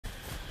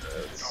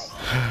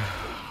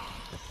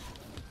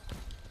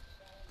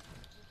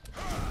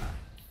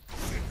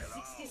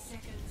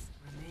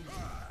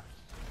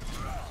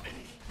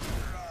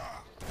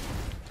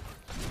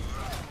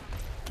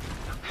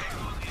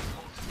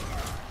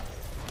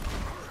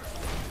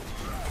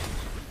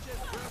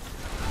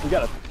We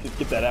gotta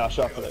get that Ashe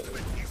off of it.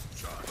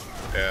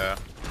 Yeah.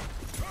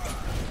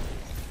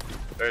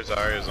 There's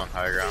Arya's on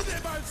high ground.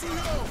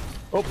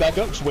 Oh, back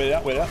up. Just wait it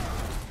out, wait it out.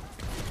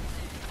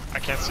 I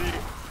can't see.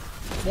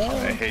 No.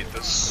 I hate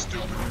this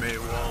stupid Mei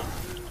wall.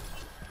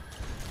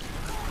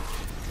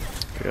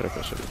 We gotta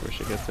push it before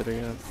she gets it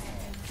again.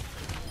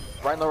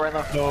 Right low, right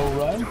low. No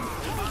run.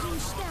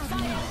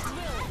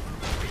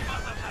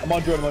 I'm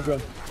on drone, I'm on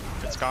drone.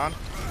 It's gone.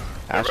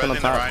 Ashe on the Rezzing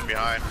the top. Ryan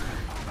behind.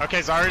 Okay,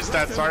 Zarya's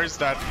dead. Zarya's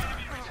dead.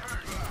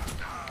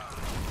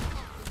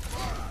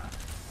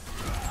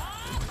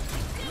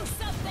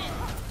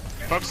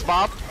 Focus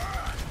Bob.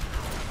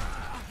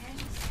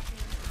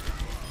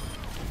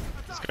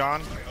 It's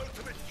gone.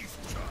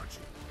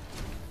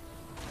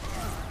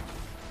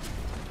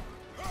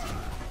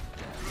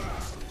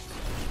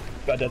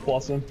 Got dead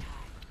Blossom.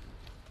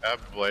 I have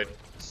a blade.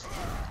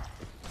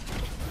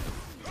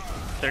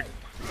 There.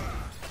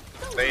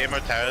 The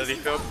immortality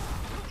field.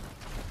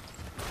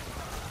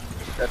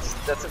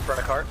 That's in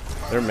front of cart.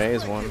 Their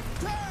Mei's one.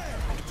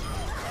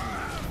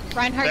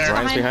 Reinhardt's There.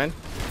 Ryan's behind. behind.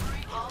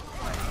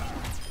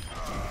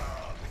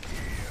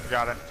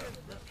 Got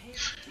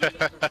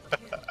it.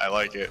 I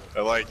like it.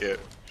 I like it.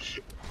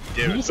 Give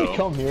Did it you to say him.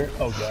 come here?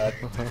 Oh god.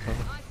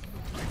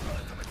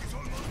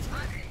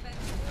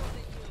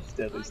 It's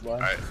Deadly's line.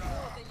 Alright.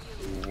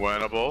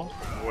 Winnable.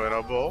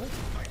 Winnable.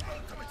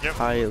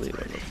 Highly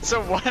limited.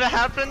 So what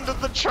happened to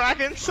the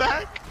dragon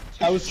sack?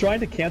 I was trying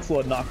to cancel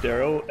a knocked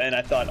arrow, and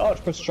I thought, oh, it's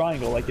press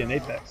triangle like in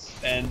Apex.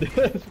 And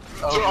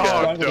Oh,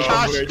 triangle was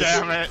gosh weird.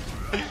 damn it.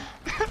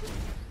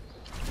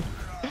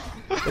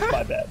 That's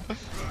my bad.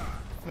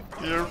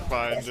 You're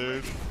fine,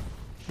 dude.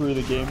 Through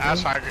the game.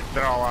 Ashe high,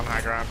 they're all on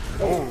high ground.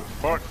 Oh,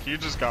 fuck, you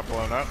just got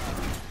blown up.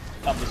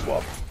 I'm the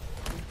swap.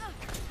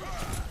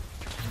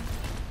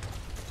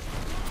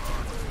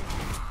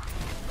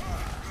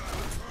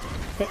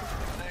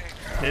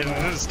 It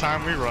is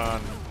time we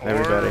run.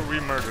 Everybody. Or we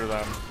murder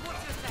them.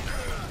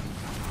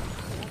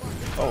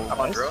 Oh, I'm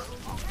on nice. drone.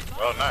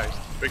 Oh, nice.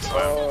 Big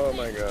slam. Oh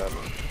my god.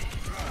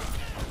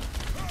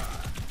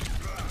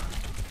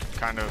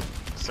 Kind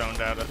of zoned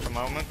out at the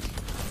moment.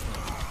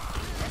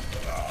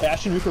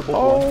 Ashe and Reaper both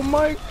Oh won.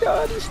 my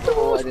god, he still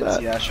Oh, I lost didn't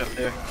see that. Ashe up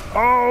there.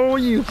 Oh,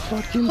 you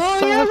fucking Oh,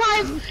 suck. you're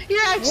alive!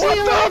 You're actually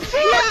alive!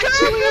 You're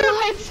actually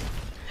alive!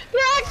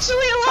 You're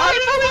actually alive!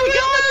 Oh my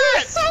god!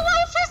 You're so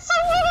alive for so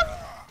long!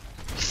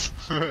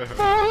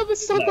 Oh, I'm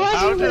so glad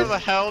How you the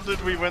lived. hell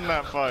did we win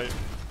that fight?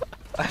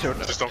 I don't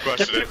know. Just don't Get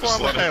question it. people Just on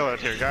the let it. payload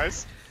here,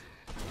 guys.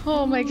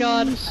 Oh my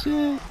god.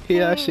 He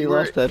actually We're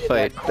lost that in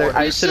fight. that corner.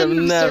 I You should have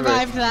shouldn't never.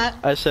 survived that.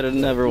 I should have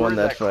never We're won in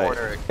that fight.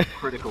 corner at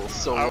critical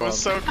so I long. was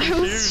so I was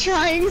confused.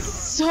 trying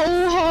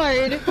so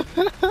hard.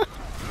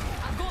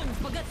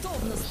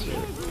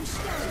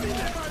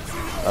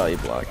 Oh, you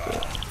blocked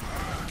it.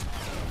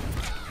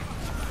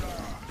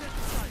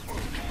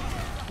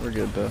 We're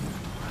good though.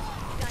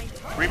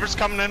 Reaper's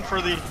coming in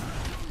for the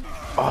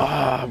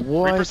Ah,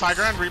 what? Reaper's high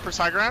ground. Reaper's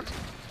high ground.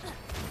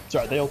 It's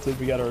alright, they ulted,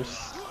 we got ours.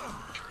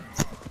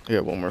 We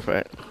got one more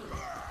fight.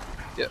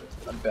 Yep,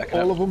 I'm back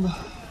All up. of them.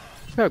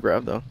 Got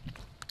grab though.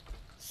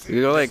 You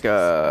can go like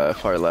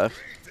far left.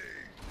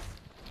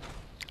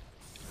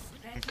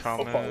 I'm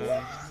coming. Oh, far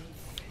left.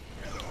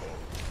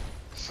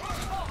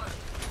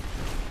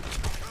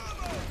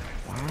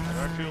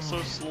 I feel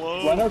so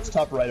slow. Reinhardt's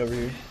top right over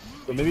here.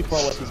 So maybe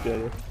far left is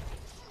good.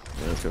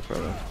 Yeah, let's go far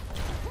left.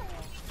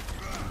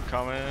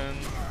 Coming.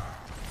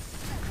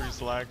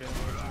 Crease lagging.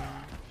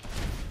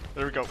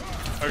 There we go.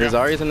 Okay. Okay.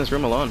 Zarya's in this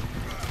room alone.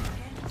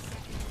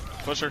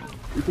 Push her.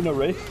 Reaper no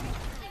Wraith.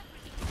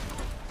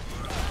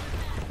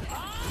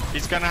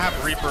 He's gonna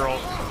have Reaper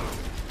ult.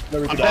 No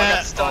Reaper I'm down.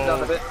 dead. Stunned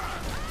on a bit.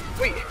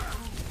 Wait.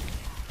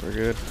 We're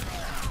good.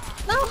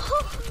 No.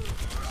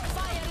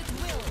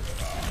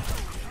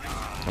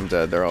 I'm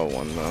dead. They're all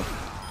one though.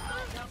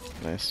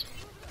 Nice.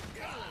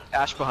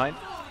 Ashe behind.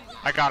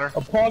 I got her.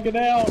 I'm pogging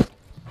out.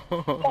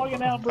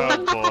 Pogging out, bro.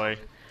 Oh boy.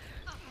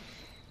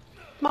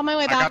 I'm on my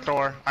way I back. got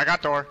door. I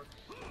got door.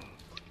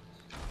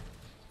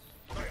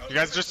 You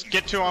guys just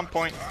get two on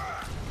point.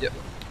 Yep.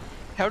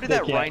 How did They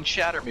that can't. Ryan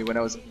shatter me when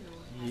I was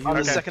on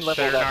the second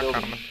level they're of that not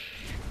building? coming.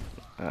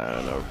 I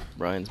don't know.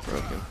 Ryan's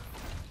broken.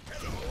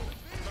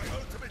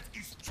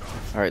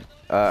 Alright,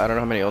 I don't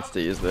know how many ults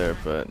to use there,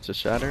 but just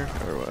shatter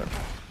or what?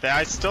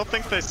 I still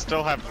think they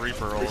still have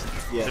Reaper ult.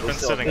 Yeah, They've they been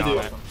still- sitting they on do.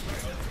 it.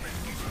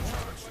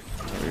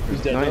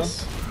 Who's dead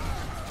Nice.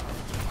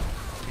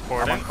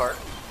 Forward I'm on in. cart.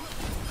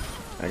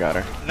 I got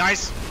her.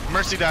 Nice.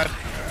 Mercy dead.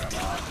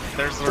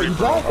 There's the You Reaper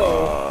got ult.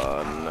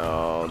 though.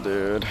 Oh no,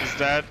 dude. He's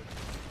dead.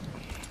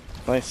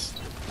 Nice.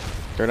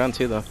 They're down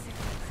 2 though.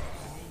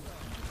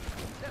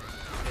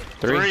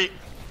 3. 3.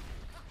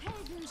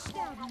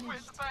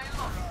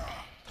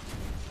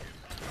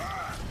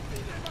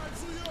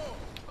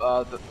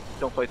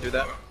 Don't play through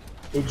that.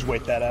 We'll just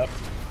wait that out.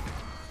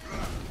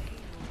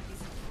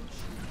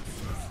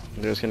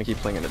 They're just gonna keep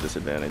playing at a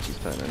disadvantage this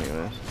time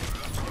anyways.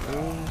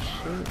 Oh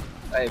shit.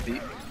 I have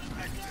beat.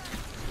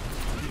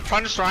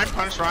 Punish Ryan.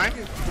 Punish Ryan.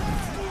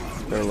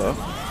 They're low.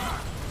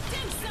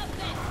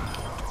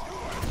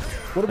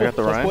 What I got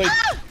the Ryan.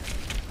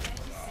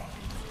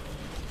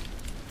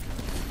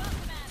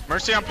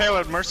 Mercy on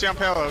payload, mercy on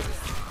payload.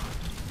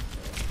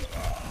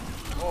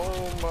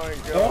 Oh my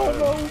god.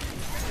 Oh no!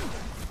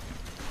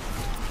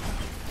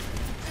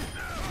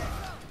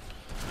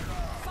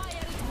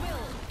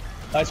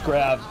 Nice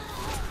grab.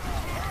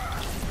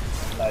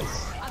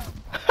 Nice.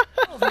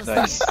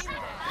 Nice.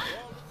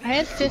 I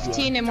had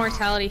 15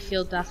 immortality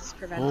field deaths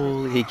prevented.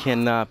 Holy, he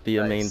cannot be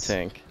a main Nice.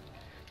 tank.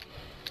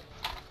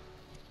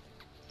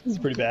 This is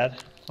pretty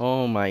bad.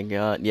 Oh my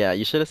god. Yeah,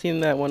 you should have seen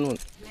that one.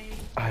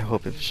 I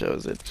hope it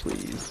shows it,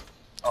 please.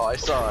 Oh, I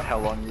saw how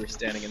long you were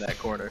standing in that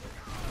corner.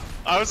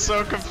 I was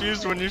so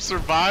confused when you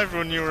survived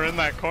when you were in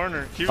that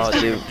corner. He was Oh,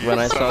 getting dude, confused when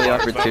I so saw the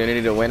much.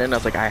 opportunity to win it, I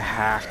was like, I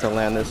have to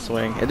land this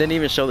swing. It didn't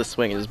even show the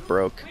swing, it just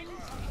broke.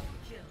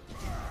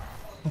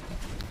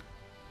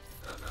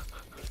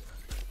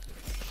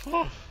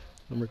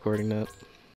 I'm recording that.